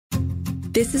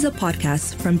This is a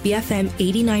podcast from BFM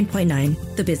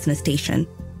 89.9, the business station.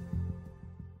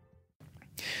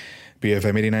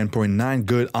 BFM 89.9,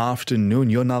 good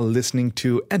afternoon. You're now listening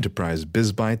to Enterprise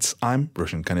Biz Bites. I'm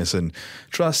Roshan Kanesan.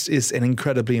 Trust is an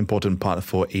incredibly important part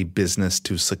for a business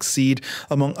to succeed.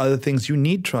 Among other things, you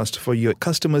need trust for your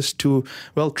customers to,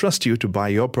 trust you to buy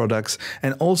your products,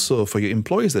 and also for your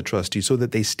employees that trust you so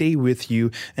that they stay with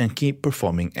you and keep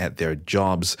performing at their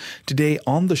jobs. Today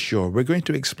on the show, we're going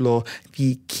to explore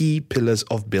the key pillars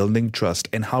of building trust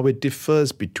and how it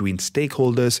differs between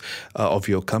stakeholders of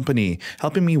your company.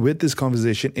 Helping me with this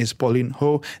conversation is Pauline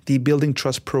Ho, the Building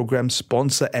Trust Program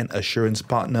sponsor and assurance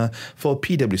partner for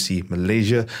PwC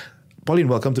Malaysia. Pauline,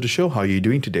 welcome to the show. How are you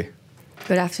doing today?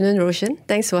 Good afternoon, Roshan.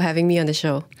 Thanks for having me on the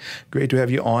show. Great to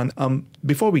have you on.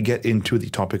 Before we get into the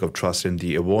topic of trust and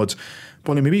the awards,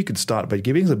 Pauline, maybe you could start by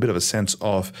giving us a bit of a sense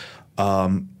of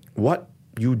what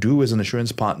you do as an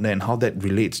assurance partner and how that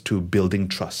relates to building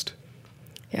trust.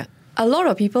 Yeah. A lot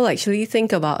of people actually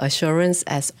think about assurance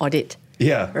as audit.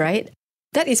 Yeah. Right?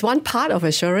 That is one part of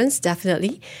assurance,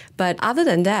 definitely. But other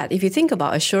than that, if you think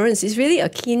about assurance, it's really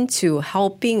akin to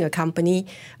helping a company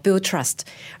build trust,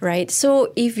 right?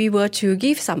 So if we were to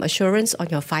give some assurance on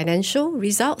your financial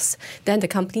results, then the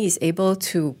company is able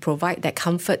to provide that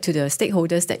comfort to the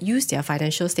stakeholders that use their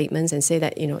financial statements and say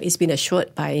that, it's been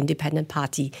assured by an independent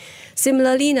party.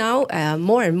 Similarly now,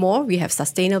 more and more, we have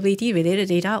sustainability-related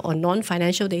data or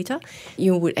non-financial data.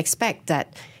 You would expect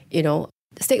that,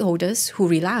 stakeholders who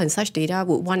rely on such data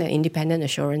would want an independent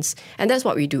assurance. And that's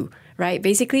what we do, right?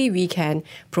 Basically, we can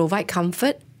provide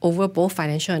comfort over both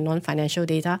financial and non-financial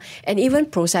data and even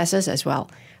processes as well,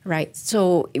 right?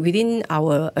 So within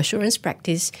our assurance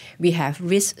practice, we have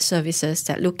risk services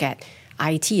that look at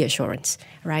IT assurance,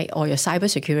 right? Or your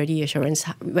cybersecurity assurance,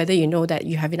 whether you know that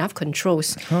you have enough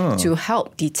controls to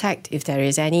help detect if there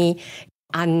is any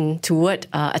untoward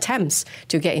attempts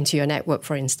to get into your network,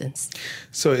 for instance.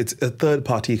 So it's a third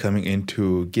party coming in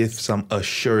to give some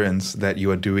assurance that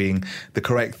you are doing the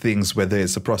correct things, whether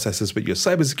it's the processes with your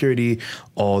cybersecurity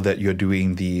or that you're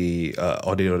doing the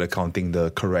audit or accounting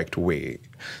the correct way.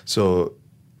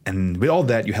 And with all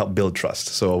that, you help build trust,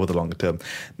 so over the longer term.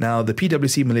 Now, the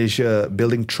PwC Malaysia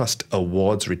Building Trust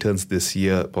Awards returns this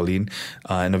year, Pauline.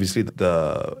 And obviously,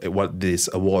 what these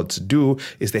awards do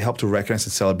is they help to recognize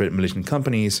and celebrate Malaysian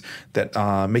companies that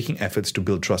are making efforts to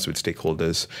build trust with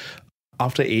stakeholders.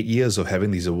 After 8 years of having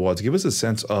these awards, give us a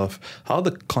sense of how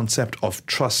the concept of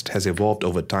trust has evolved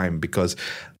over time, because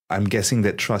I'm guessing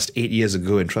that trust 8 years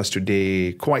ago and trust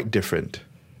today quite different.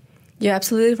 You're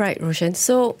absolutely right, Roshan.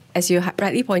 So, as you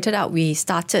rightly pointed out, we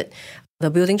started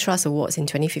the Building Trust Awards in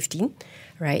 2015,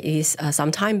 right? It is some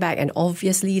time back, and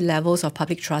obviously levels of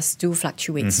public trust do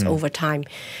fluctuate over time.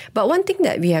 But one thing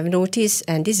that we have noticed,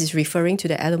 and this is referring to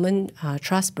the Element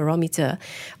Trust Barometer,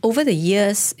 over the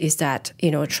years is that,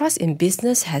 trust in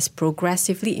business has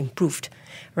progressively improved,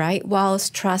 right?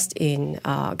 Whilst trust in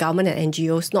government and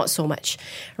NGOs, not so much,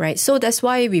 right? So that's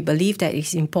why we believe that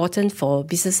it's important for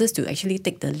businesses to actually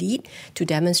take the lead to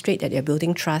demonstrate that they're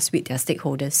building trust with their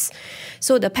stakeholders.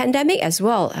 So the pandemic as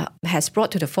well has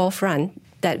brought to the forefront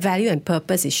that value and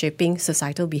purpose is shaping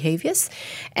societal behaviors,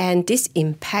 and this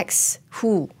impacts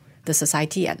who the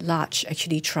society at large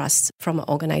actually trusts from an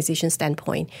organization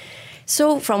standpoint.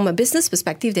 So from a business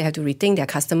perspective, they have to rethink their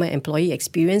customer-employee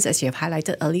experience, as you have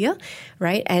highlighted earlier,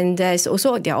 right? And there's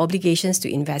also their obligations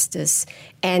to investors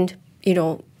and,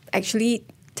 actually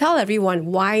tell everyone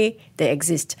why they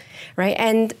exist, right?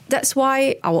 And that's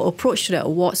why our approach to the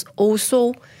awards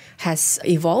also has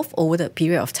evolved over the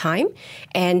period of time.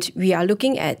 And we are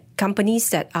looking at companies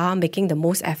that are making the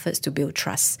most efforts to build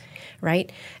trust,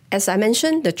 right? As I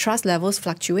mentioned, the trust levels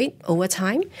fluctuate over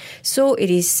time. So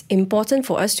it is important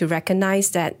for us to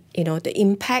recognize that, the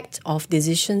impact of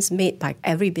decisions made by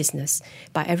every business,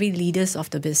 by every leaders of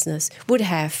the business would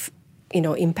have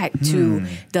impact to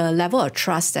the level of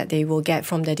trust that they will get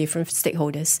from the different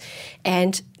stakeholders.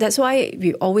 And that's why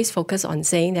we always focus on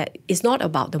saying that it's not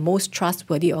about the most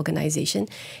trustworthy organization.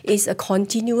 It's a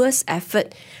continuous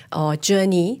effort or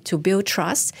journey to build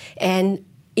trust. And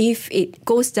if it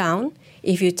goes down,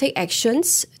 if you take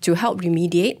actions to help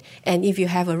remediate, and if you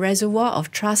have a reservoir of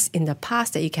trust in the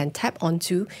past that you can tap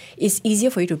onto, it's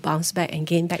easier for you to bounce back and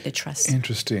gain back the trust.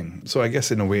 Interesting. So I guess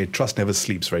in a way, trust never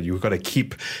sleeps, right? You've got to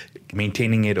keep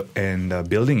maintaining it and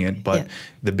building it. But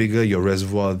the bigger your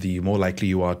reservoir, the more likely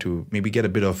you are to maybe get a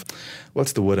bit of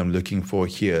what's the word I'm looking for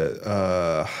here?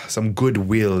 Some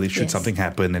goodwill should Yes. something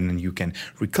happen, and then you can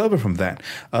recover from that.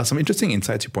 Some interesting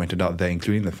insights you pointed out there,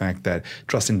 including the fact that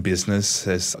trust in business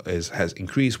has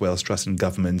increased, whereas trust in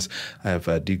governments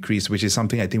have decreased, which is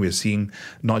something I think we're seeing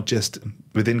not just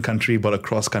within country but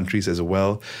across countries as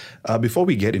well. Before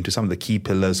we get into some of the key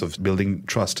pillars of building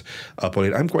trust,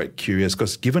 Pauline, I'm quite curious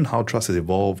because given how trust has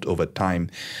evolved over time,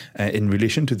 in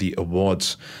relation to the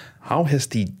awards, how has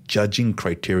the judging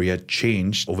criteria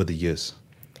changed over the years?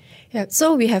 Yeah,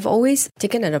 so we have always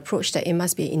taken an approach that it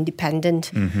must be an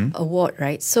independent award,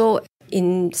 right? So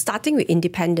in starting with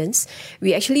independence,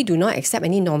 we actually do not accept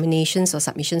any nominations or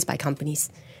submissions by companies,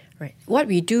 right? What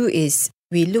we do is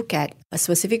we look at a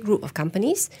specific group of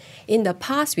companies. In the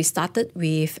past, we started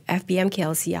with FBM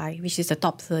KLCI, which is the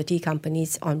top 30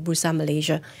 companies on Bursa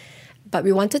Malaysia. But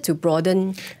we wanted to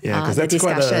broaden because the that's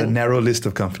discussion. quite a narrow list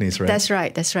of companies, right?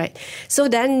 That's right. So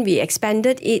then we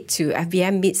expanded it to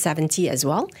FBM Mid 70 as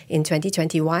well in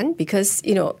 2021 because,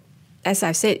 as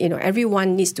I've said,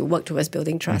 everyone needs to work towards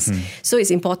building trust. So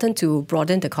it's important to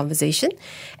broaden the conversation.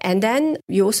 And then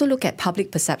you also look at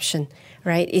public perception,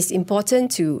 right? It's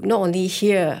important to not only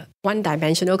hear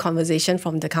one-dimensional conversation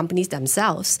from the companies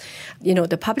themselves.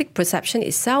 The public perception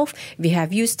itself, we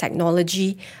have used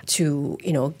technology to,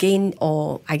 gain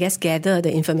or I guess gather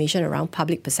the information around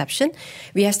public perception.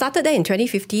 We have started that in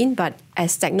 2015, but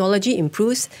as technology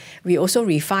improves, we also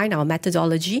refine our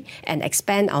methodology and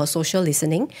expand our social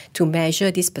listening to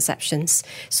measure these perceptions.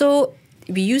 So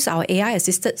we use our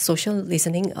AI-assisted social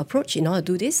listening approach in order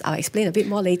to do this. I'll explain a bit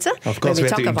more later. Of course, we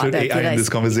have to include AI in this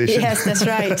conversation. Yes, that's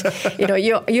right.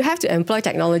 You have to employ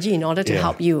technology in order to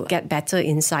help you get better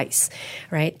insights,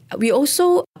 right? We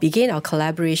also began our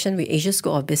collaboration with Asia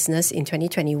School of Business in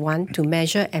 2021 to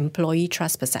measure employee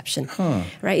trust perception,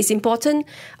 right? It's important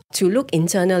to look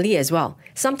internally as well.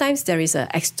 Sometimes there is an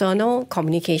external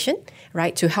communication,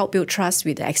 right, to help build trust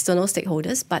with the external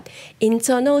stakeholders. But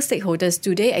internal stakeholders,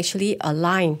 do they actually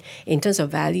align in terms of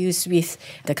values with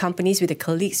the companies, with the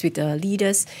colleagues, with the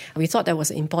leaders? We thought that was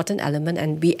an important element,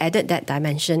 and we added that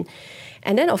dimension.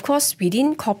 And then, of course,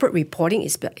 within corporate reporting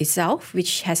itself,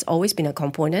 which has always been a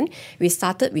component, we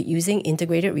started with using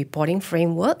integrated reporting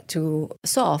framework to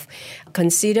sort of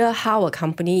consider how a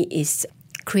company is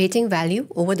creating value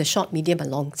over the short, medium,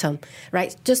 and long term,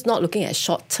 right? Just not looking at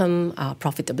short-term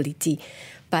profitability,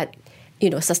 but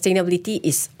sustainability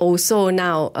is also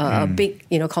now a big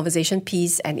conversation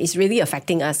piece, and it's really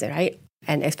affecting us, right?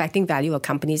 And affecting value of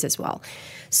companies as well.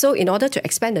 So in order to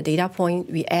expand the data point,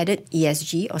 we added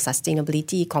ESG or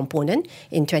sustainability component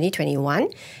in 2021.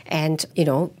 And,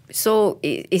 so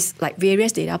it's like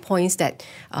various data points that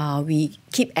we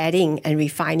keep adding and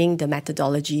refining the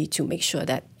methodology to make sure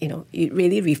that, it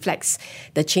really reflects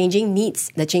the changing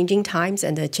needs, the changing times,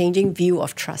 and the changing view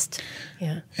of trust.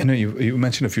 Yeah. You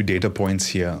mentioned a few data points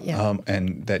here,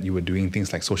 and that you were doing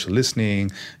things like social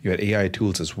listening, you had AI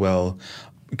tools as well.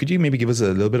 Could you maybe give us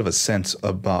a little bit of a sense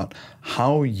about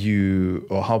how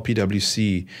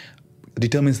PwC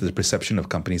determines the perception of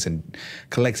companies and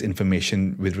collects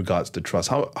information with regards to trust?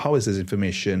 How is this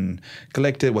information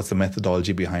collected? What's the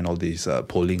methodology behind all these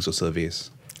pollings or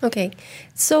surveys? Okay.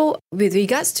 So with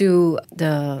regards to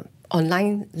the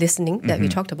online listening that we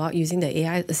talked about using the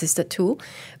AI-assisted tool,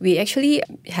 we actually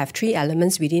have 3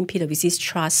 elements within PwC's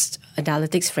trust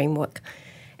analytics framework.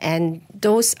 And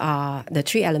those are, the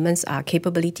 3 elements are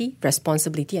capability,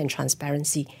 responsibility, and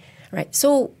transparency, right?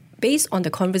 So based on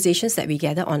the conversations that we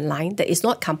gather online, that is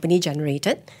not company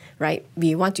generated, right?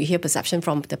 We want to hear perception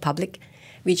from the public,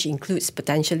 which includes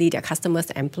potentially their customers,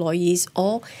 their employees,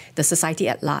 or the society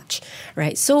at large,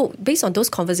 right? So based on those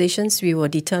conversations, we will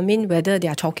determine whether they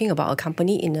are talking about a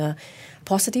company in a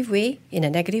positive way, in a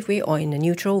negative way, or in a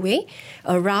neutral way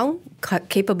around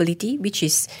capability, which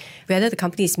is whether the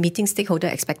company is meeting stakeholder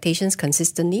expectations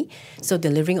consistently, so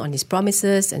delivering on its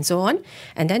promises and so on.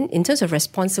 And then in terms of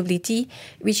responsibility,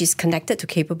 which is connected to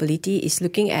capability, is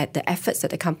looking at the efforts that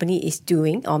the company is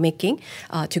doing or making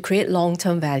to create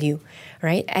long-term value,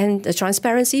 right? And the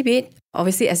transparency bit,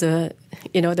 obviously, as the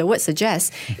word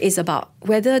suggests, is about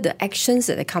whether the actions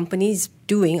that the company is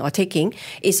doing or taking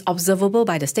is observable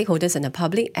by the stakeholders and the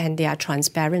public, and they are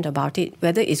transparent about it,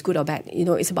 whether it's good or bad.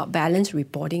 It's about balanced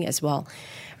reporting as well,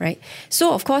 right?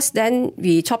 So, of course, then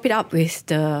we top it up with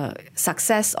the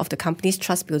success of the company's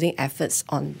trust-building efforts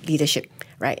on leadership,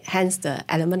 right? Hence, the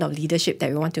element of leadership that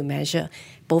we want to measure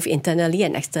both internally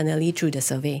and externally through the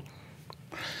survey.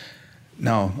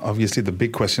 Now, obviously, the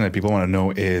big question that people want to know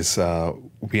is,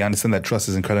 we understand that trust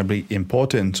is incredibly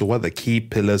important. So what are the key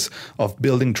pillars of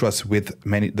building trust with the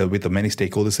many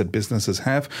stakeholders that businesses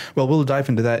have? Well, we'll dive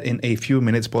into that in a few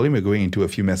minutes. Pauline, we're going into a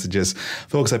few messages.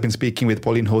 Folks, I've been speaking with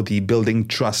Pauline Ho, the Building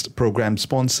Trust Program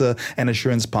sponsor and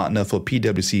assurance partner for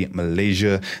PwC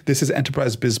Malaysia. This is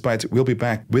Enterprise Biz Bites. We'll be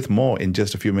back with more in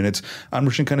just a few minutes. I'm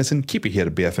Roshan Kanesan. Keep it here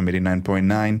at BFM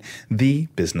 89.9, the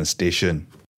business station.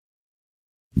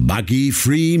 Bagi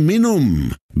free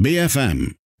minum.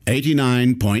 BFM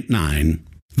 89.9,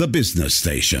 the business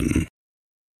station.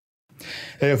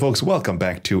 Hey folks, welcome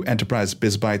back to Enterprise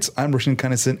Biz Bites. I'm Roshan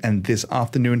Kanesan, and this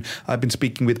afternoon I've been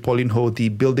speaking with Pauline Ho, the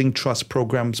Building Trust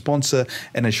Program sponsor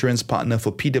and assurance partner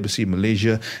for PwC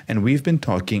Malaysia, and we've been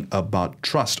talking about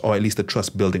trust, or at least the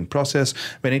trust building process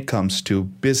when it comes to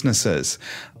businesses.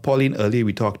 Pauline, earlier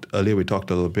we talked a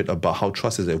little bit about how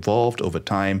trust has evolved over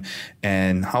time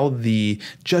and how the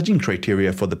judging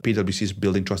criteria for the PwC's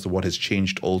Building Trust Award has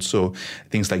changed also.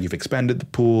 Things like you've expanded the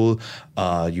pool,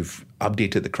 you've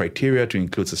updated the criteria to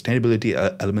include sustainability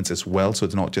elements as well, so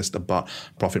it's not just about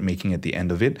profit making at the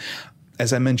end of it.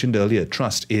 As I mentioned earlier,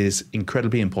 trust is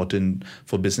incredibly important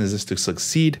for businesses to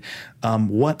succeed.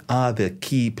 What are the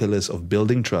key pillars of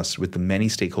building trust with the many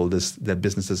stakeholders that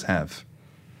businesses have?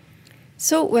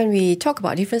 So when we talk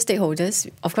about different stakeholders,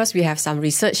 of course, we have some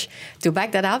research to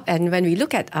back that up. And when we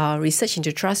look at our research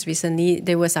into trust recently,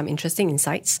 there were some interesting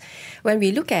insights. When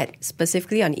we look at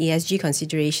specifically on ESG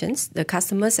considerations, the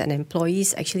customers and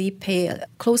employees actually pay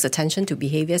close attention to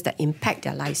behaviors that impact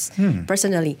their lives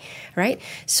personally, right?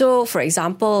 So, for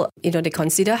example, they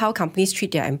consider how companies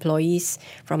treat their employees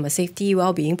from a safety,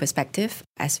 well-being perspective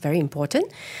as very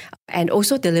important, and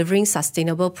also delivering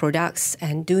sustainable products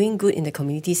and doing good in the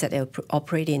communities that they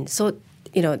operate in. So,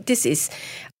 this is,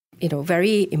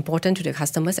 very important to the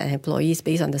customers and employees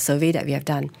based on the survey that we have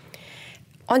done.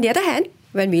 On the other hand,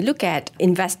 when we look at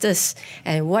investors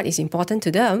and what is important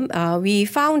to them, we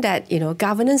found that,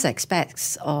 governance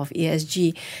aspects of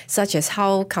ESG, such as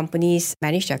how companies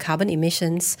manage their carbon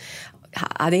emissions,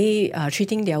 are they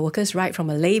treating their workers right from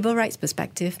a labor rights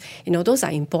perspective? Those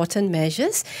are important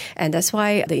measures, and that's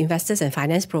why the investors and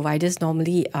finance providers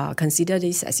normally consider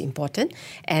this as important.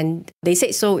 And they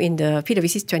said so in the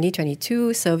PwC's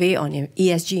 2022 survey on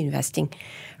ESG investing,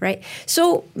 right?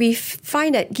 So we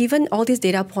find that given all these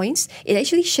data points, it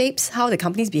actually shapes how the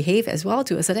companies behave as well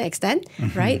to a certain extent,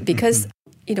 right? Because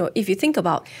if you think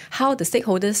about how the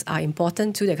stakeholders are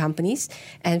important to the companies,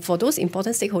 and for those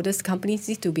important stakeholders, companies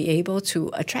need to be able to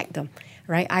attract them,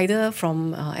 right? Either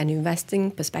from an investing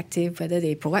perspective, whether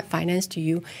they provide finance to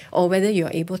you, or whether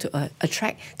you're able to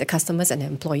attract the customers and the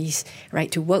employees,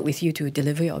 right, to work with you to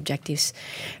deliver your objectives,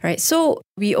 right? So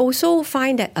we also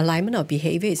find that alignment of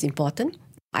behavior is important.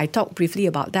 I talked briefly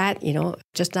about that,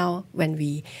 just now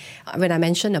when I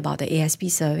mentioned about the ASP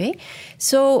survey.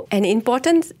 So an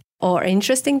important or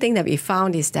interesting thing that we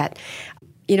found is that,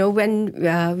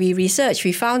 when we researched,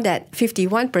 we found that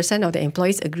 51% of the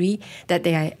employees agree that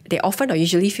they often or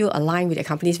usually feel aligned with the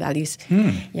company's values.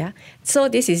 Yeah. So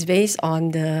this is based on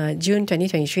the June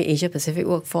 2023 Asia Pacific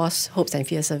Workforce Hopes and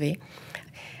Fears survey.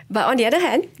 But on the other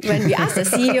hand, when we ask the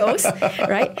CEOs,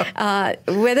 right,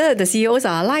 whether the CEOs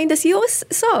are aligned, the CEOs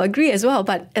sort of agree as well.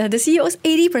 But the CEOs,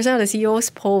 80% of the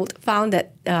CEOs polled found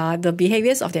that the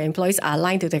behaviors of their employees are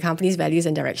aligned to the company's values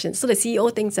and directions. So the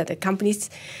CEO thinks that the company's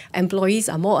employees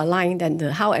are more aligned than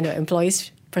how the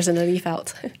employees personally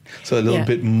felt. So a little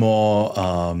bit more,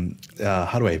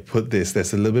 how do I put this?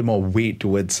 There's a little bit more weight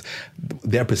towards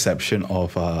their perception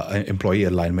of employee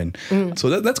alignment.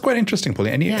 So that's quite interesting,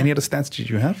 Pauline. Any other stats did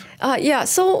you have?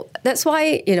 So that's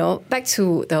why, back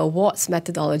to the awards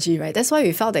methodology, right? That's why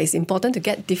we felt that it's important to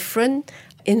get different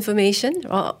information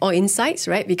or insights,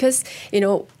 right? Because,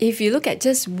 if you look at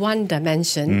just one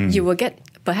dimension, you will get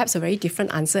perhaps a very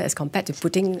different answer as compared to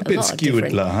putting a lot skewed,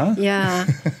 of different... huh? Yeah.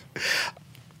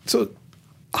 So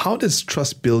how does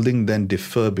trust building then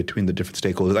differ between the different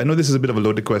stakeholders? I know this is a bit of a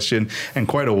loaded question and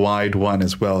quite a wide one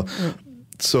as well.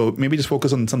 So maybe just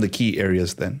focus on some of the key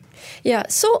areas then. Yeah,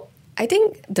 so I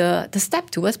think the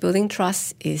step towards building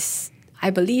trust is,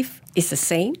 I believe, is the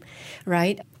same,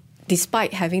 right?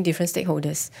 Despite having different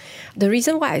stakeholders. The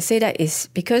reason why I say that is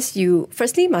because you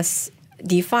firstly must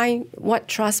define what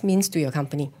trust means to your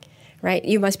company. Right?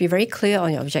 You must be very clear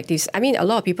on your objectives. I mean, a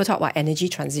lot of people talk about energy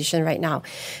transition right now.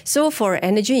 So for an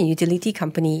energy and utility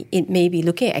company, it may be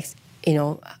looking at,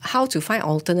 how to find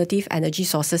alternative energy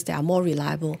sources that are more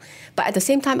reliable, but at the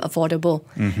same time affordable,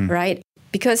 right?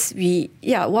 Because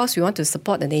whilst we want to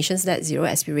support the nation's net zero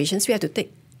aspirations, we have to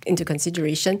take into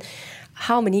consideration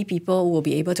how many people will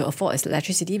be able to afford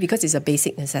electricity because it's a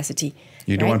basic necessity.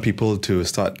 You don't right? want people to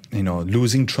start,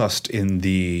 losing trust in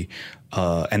the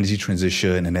energy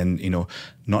transition, and then,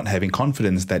 not having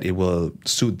confidence that it will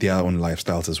suit their own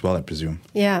lifestyles as well, I presume.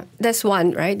 Yeah, that's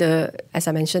one, right? As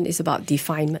I mentioned, it's about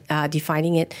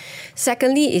defining it.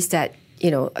 Secondly is that,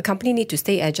 a company need to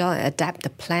stay agile and adapt the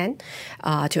plan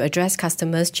to address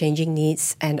customers' changing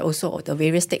needs and also the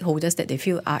various stakeholders that they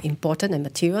feel are important and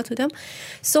material to them.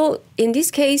 So in this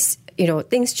case,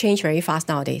 things change very fast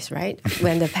nowadays, right?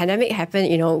 When the pandemic happened,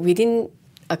 within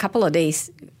a couple of days,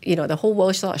 the whole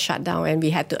world sort of shut down and we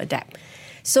had to adapt.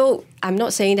 So I'm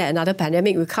not saying that another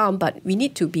pandemic will come, but we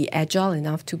need to be agile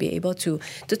enough to be able to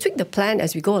tweak the plan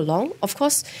as we go along. Of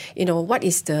course, what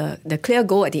is the clear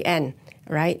goal at the end,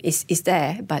 right, is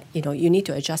there, but, you need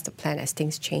to adjust the plan as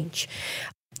things change.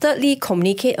 Thirdly,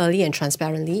 communicate early and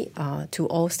transparently to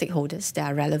all stakeholders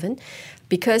that are relevant.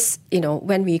 Because,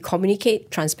 when we communicate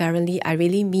transparently, I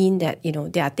really mean that,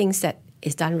 there are things that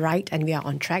is done right and we are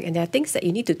on track, and there are things that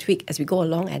you need to tweak as we go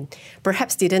along and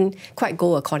perhaps didn't quite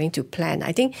go according to plan.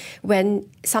 I think when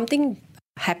something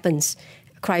happens,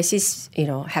 crisis,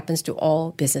 happens to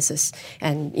all businesses,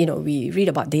 and we read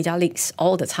about data leaks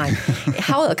all the time.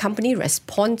 How a company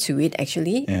responds to it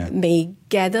actually may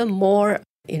gather more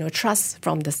trust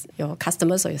from your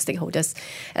customers or your stakeholders,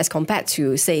 as compared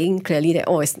to saying clearly that,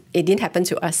 it didn't happen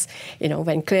to us.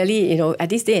 When clearly, at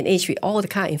this day and age, with all the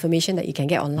kind of information that you can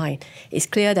get online, it's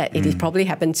clear that it probably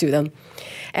happened to them.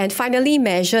 And finally,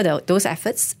 measure those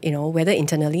efforts, whether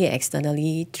internally and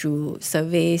externally, through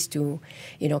surveys, to,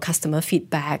 customer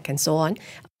feedback and so on,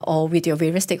 or with your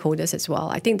various stakeholders as well.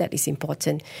 I think that is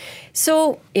important.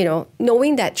 So,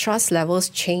 knowing that trust levels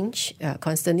change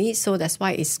constantly, so that's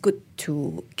why it's good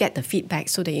to get the feedback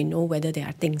so that you know whether there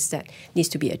are things that needs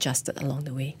to be adjusted along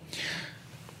the way.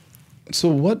 So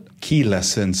what key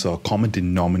lessons or common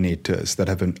denominators that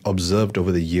have been observed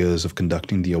over the years of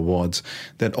conducting the awards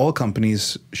that all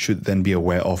companies should then be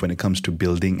aware of when it comes to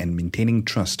building and maintaining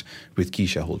trust with key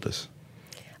shareholders?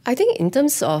 I think in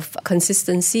terms of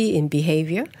consistency in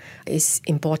behavior is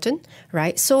important,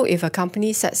 right? So if a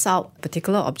company sets out a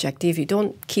particular objective, you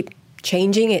don't keep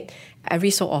changing it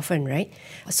every so often, right?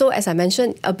 So as I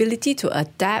mentioned, ability to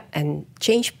adapt and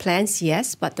change plans,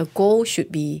 yes, but the goal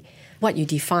should be what you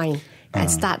define and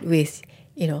start with,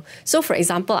 So for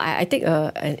example, I take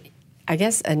a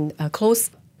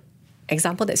close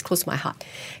example that's close to my heart.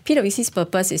 PwC's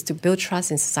purpose is to build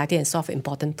trust in society and solve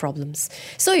important problems.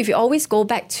 So if you always go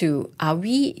back to, are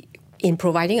we, in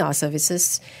providing our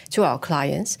services to our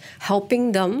clients,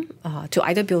 helping them to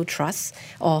either build trust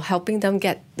or helping them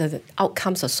get the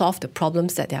outcomes or solve the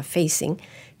problems that they are facing,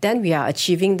 then we are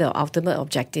achieving the ultimate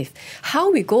objective.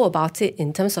 How we go about it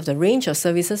in terms of the range of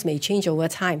services may change over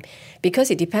time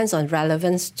because it depends on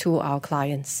relevance to our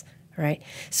clients. Right.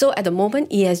 So at the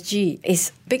moment, ESG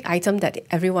is a big item that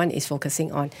everyone is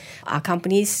focusing on. Are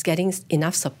companies getting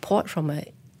enough support from an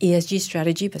ESG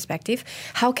strategy perspective?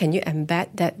 How can you embed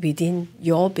that within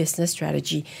your business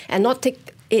strategy and not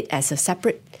take it as a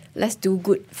separate, let's do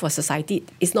good for society?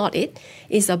 It's not it.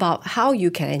 It's about how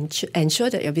you can ensure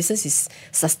that your business is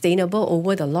sustainable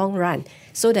over the long run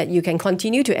so that you can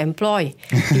continue to employ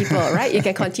people, right? You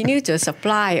can continue to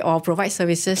supply or provide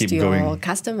services to your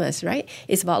customers, right?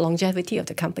 It's about longevity of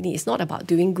the company. It's not about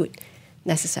doing good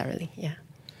necessarily, yeah.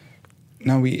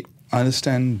 Now I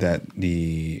understand that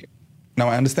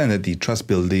the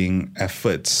trust-building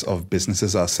efforts of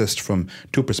businesses are assessed from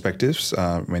two perspectives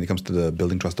when it comes to the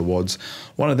Building Trust Awards.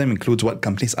 One of them includes what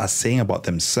companies are saying about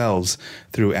themselves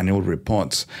through annual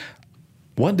reports.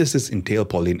 What does this entail,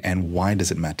 Pauline, and why does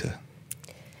it matter?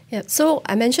 Yeah, so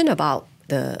I mentioned about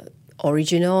the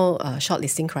original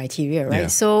shortlisting criteria, right? Yeah.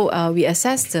 So we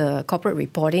assess the corporate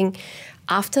reporting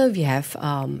after we have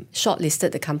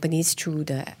shortlisted the companies through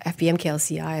the FBM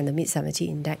KLCI and the Mid 70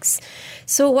 Index.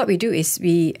 So what we do is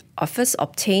we first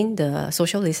obtain the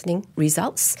social listening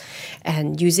results,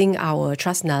 and using our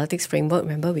trust analytics framework,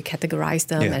 remember we categorize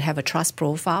them and have a trust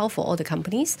profile for all the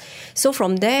companies. So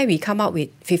from there we come up with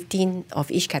 15 of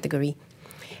each category.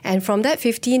 And from that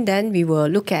 15, then we will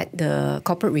look at the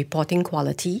corporate reporting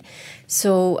quality.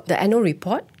 So the annual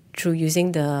report, through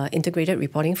using the integrated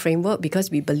reporting framework,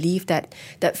 because we believe that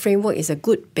that framework is a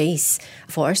good base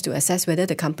for us to assess whether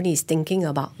the company is thinking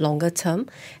about longer term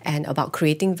and about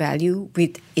creating value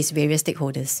with its various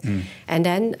stakeholders. And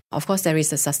then, of course, there is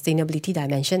the sustainability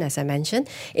dimension, as I mentioned.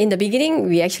 In the beginning,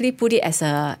 we actually put it as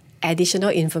a additional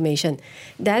information.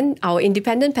 Then our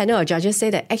independent panel of judges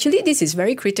say that actually this is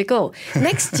very critical.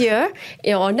 Next year,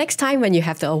 or next time when you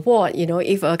have the award,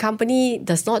 if a company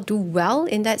does not do well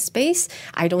in that space,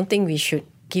 I don't think we should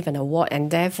give an award,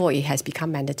 and therefore it has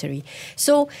become mandatory.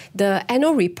 So the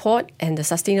annual report and the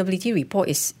sustainability report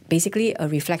is basically a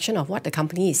reflection of what the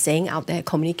company is saying out there,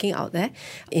 communicating out there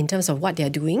in terms of what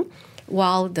they're doing,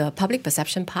 while the public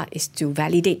perception part is to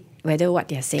validate whether what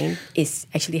they're saying is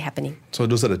actually happening. So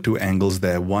those are the two angles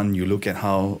there. One, you look at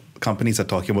how companies are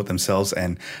talking about themselves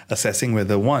and assessing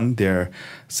whether, one, they're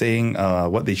saying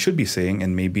what they should be saying,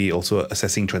 and maybe also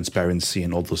assessing transparency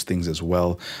and all those things as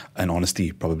well. And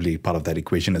honesty, probably part of that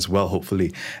equation as well,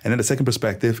 hopefully. And then the second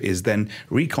perspective is then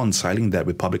reconciling that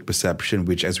with public perception,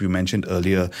 which, as we mentioned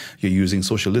earlier, you're using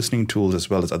social listening tools as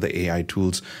well as other AI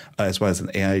tools, as well as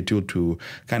an AI tool to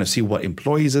kind of see what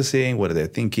employees are saying, what are they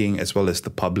thinking, as well as the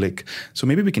public. So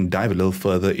maybe we can dive a little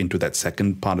further into that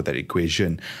second part of that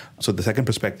equation. So the second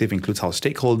perspective includes how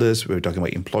stakeholders, we're talking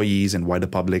about employees and wider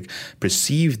public,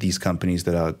 perceive these companies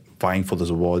that are vying for those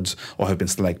awards or have been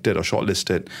selected or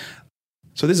shortlisted.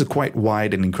 So this is quite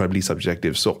wide and incredibly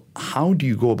subjective. So how do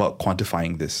you go about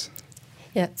quantifying this?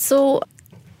 Yeah, so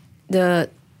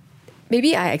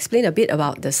maybe I explain a bit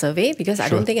about the survey, because I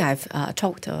don't think I've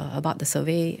talked about the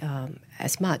survey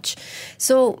as much.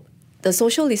 So the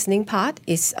social listening part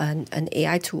is an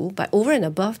AI tool, but over and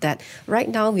above that, right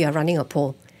now we are running a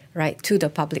poll, right, to the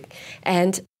public.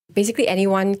 And basically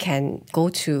anyone can go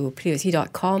to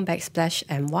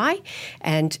PwC.com/MY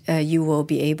and you will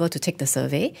be able to take the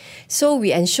survey. So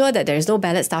we ensure that there is no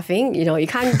ballot stuffing. You know, you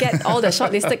can't get all the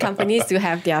shortlisted companies to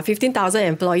have their 15,000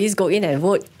 employees go in and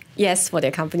vote yes for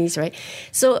their companies, right?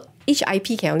 So each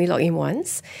IP can only log in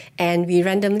once, and we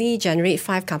randomly generate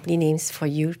 5 company names for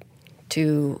you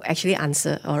to actually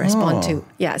answer or respond to.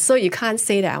 Yeah, so you can't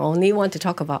say that I only want to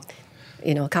talk about,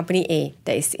 you know, company A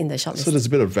that is in the shortlist. So there's a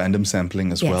bit of random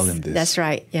sampling as well in this. That's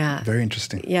right, yeah. Very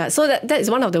interesting. Yeah, so that is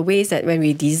one of the ways that when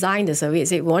we design the survey,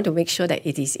 we want to make sure that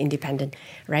it is independent,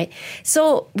 right?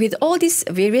 So with all these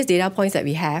various data points that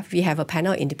we have a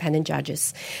panel of independent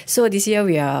judges. So this year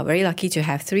we are very lucky to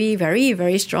have 3 very,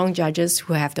 very strong judges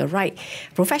who have the right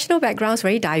professional backgrounds,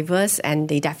 very diverse, and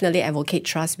they definitely advocate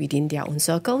trust within their own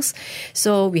circles.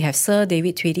 So we have Sir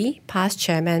David Tweedy, past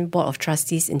Chairman, Board of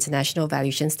Trustees, International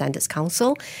Valuation Standards Council,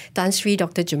 Tan Sri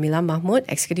Dr. Jamila Mahmud,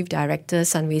 Executive Director,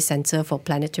 Sunway Centre for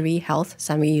Planetary Health,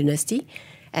 Sunway University,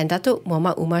 and Datuk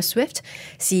Muhammad Umar Swift,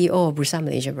 CEO of Bursa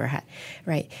Malaysia Berhad.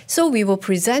 Right. So we will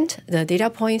present the data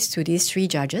points to these 3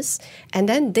 judges, and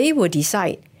then they will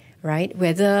decide, right,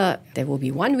 whether there will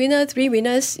be 1 winner, 3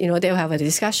 winners. You know, they'll have a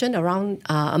discussion around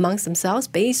amongst themselves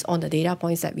based on the data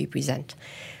points that we present.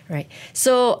 Right.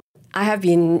 So I have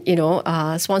been,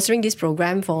 sponsoring this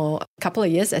program for a couple of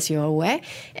years, as you're aware.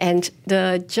 And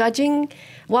the judging,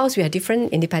 whilst we have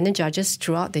different independent judges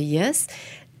throughout the years,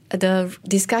 the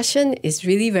discussion is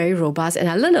really very robust. And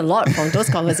I learned a lot from those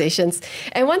conversations.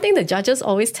 And one thing the judges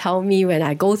always tell me when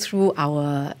I go through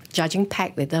our judging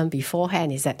pack with them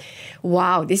beforehand is that,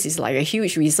 wow, this is like a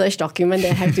huge research document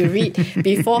that I have to read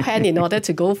beforehand in order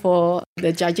to go for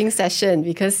the judging session.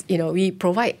 Because, we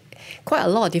provide quite a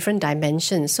lot of different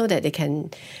dimensions so that they can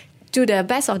do the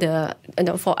best of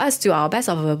for us, to our best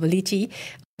of our ability,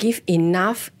 give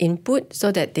enough input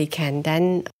so that they can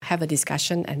then have a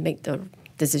discussion and make the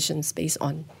decisions based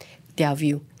on their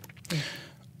view.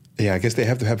 Yeah, I guess they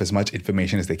have to have as much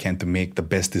information as they can to make the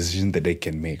best decision that they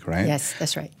can make, right? Yes,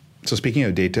 that's right. So speaking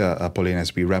of data, Pauline,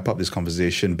 as we wrap up this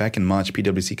conversation, back in March,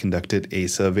 PwC conducted a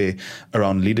survey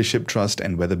around leadership trust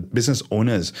and whether business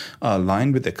owners are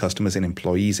aligned with their customers and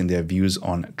employees in their views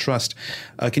on trust.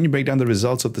 Can you break down the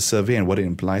results of the survey and what it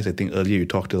implies? I think earlier you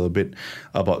talked a little bit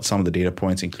about some of the data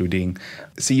points, including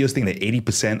CEOs think that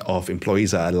 80% of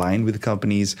employees are aligned with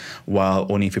companies, while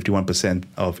only 51%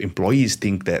 of employees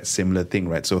think that similar thing,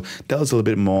 right? So tell us a little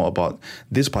bit more about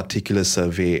this particular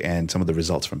survey and some of the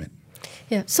results from it.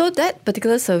 Yeah, so that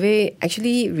particular survey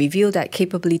actually revealed that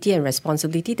capability and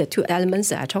responsibility, the 2 elements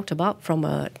that I talked about from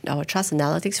our trust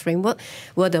analytics framework,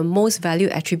 were the most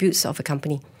valued attributes of a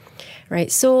company. Right,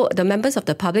 so the members of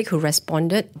the public who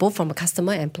responded, both from a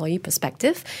customer and employee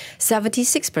perspective,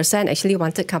 76% actually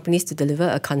wanted companies to deliver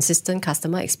a consistent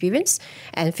customer experience,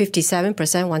 and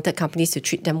 57% wanted companies to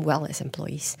treat them well as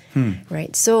employees.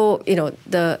 Right, so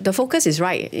the focus is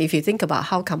right if you think about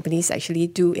how companies actually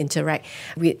do interact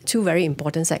with 2 very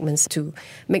important segments to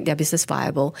make their business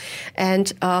viable,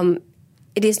 and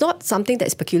it is not something that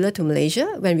is peculiar to Malaysia.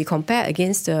 When we compare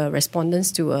against the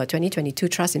respondents to a 2022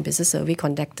 Trust in Business survey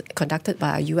conducted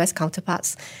by our US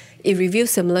counterparts, it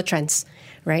reveals similar trends,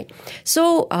 right?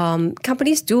 So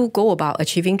companies do go about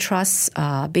achieving trust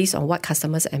based on what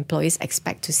customers and employees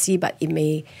expect to see, but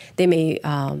they may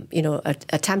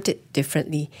attempt it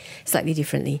slightly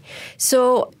differently.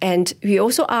 So, and we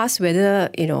also asked whether,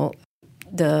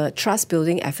 the trust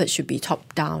building effort should be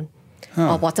top down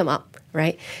or bottom up,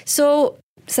 right? So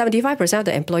 75% of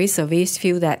the employee surveys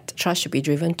feel that trust should be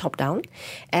driven top down.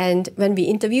 And when we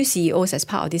interview CEOs as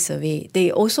part of this survey,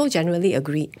 they also generally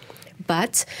agreed.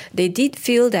 But they did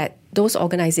feel that those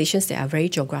organizations that are very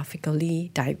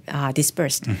geographically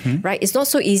dispersed, right? It's not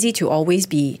so easy to always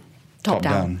be top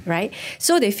down, right?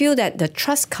 So they feel that the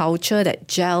trust culture that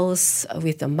gels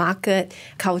with the market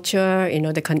culture,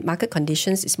 the market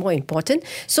conditions is more important.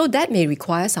 So that may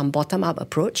require some bottom-up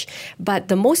approach. But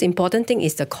the most important thing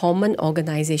is the common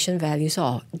organization values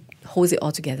or holds it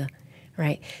all together,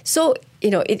 right? So,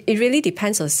 it really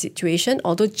depends on the situation,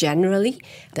 although generally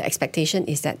the expectation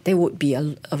is that there would be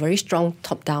a very strong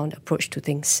top-down approach to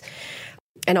things.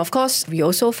 And of course, we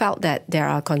also felt that there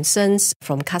are concerns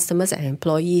from customers and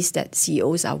employees that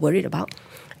CEOs are worried about.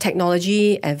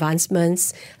 Technology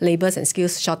advancements, labours and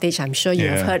skills shortage, I'm sure you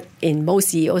have heard in most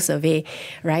CEO survey,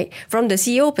 right? From the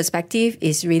CEO perspective,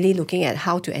 is really looking at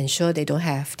how to ensure they don't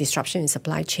have disruption in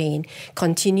supply chain,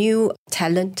 continue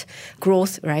talent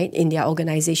growth, right, in their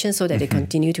organization so that they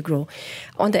continue to grow.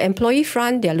 On the employee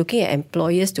front, they're looking at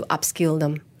employers to upskill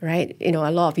them, right? A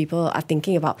lot of people are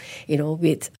thinking about,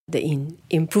 with the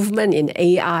improvement in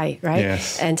AI, right?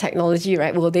 Yes. And technology,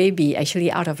 right? Will they be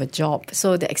actually out of a job?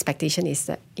 So the expectation is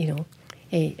that,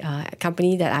 hey, a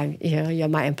company that you're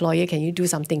my employer, can you do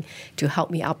something to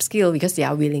help me upskill? Because they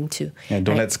are willing to. Yeah,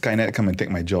 don't let Skynet come and take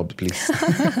my job, please.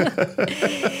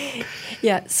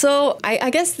 Yeah, so I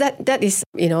guess that is,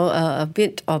 a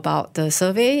bit about the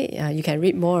survey. You can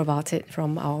read more about it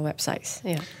from our websites.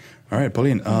 Yeah. All right,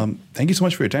 Pauline, thank you so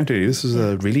much for your time today. This was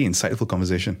a really insightful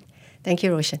conversation. Thank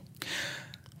you, Roshan.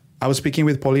 I was speaking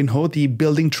with Pauline Ho, the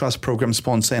Building Trust Program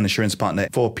sponsor and assurance partner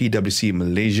for PwC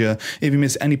Malaysia. If you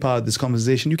missed any part of this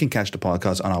conversation, you can catch the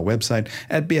podcast on our website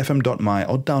at bfm.my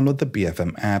or download the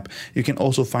BFM app. You can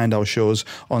also find our shows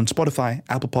on Spotify,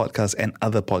 Apple Podcasts, and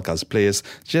other podcast players.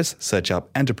 Just search up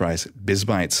Enterprise Biz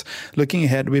Bites. Looking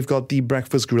ahead, we've got the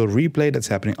Breakfast Grill replay that's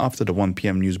happening after the 1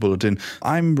 p.m. news bulletin.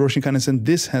 I'm Roshan Kanesan.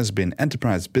 This has been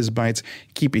Enterprise Biz Bites.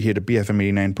 Keep it here to BFM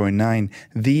 89.9,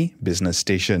 the business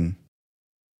station.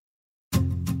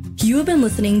 You have been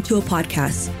listening to a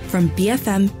podcast from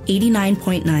BFM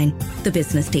 89.9, the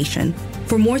business station.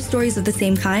 For more stories of the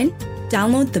same kind,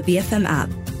 download the BFM app.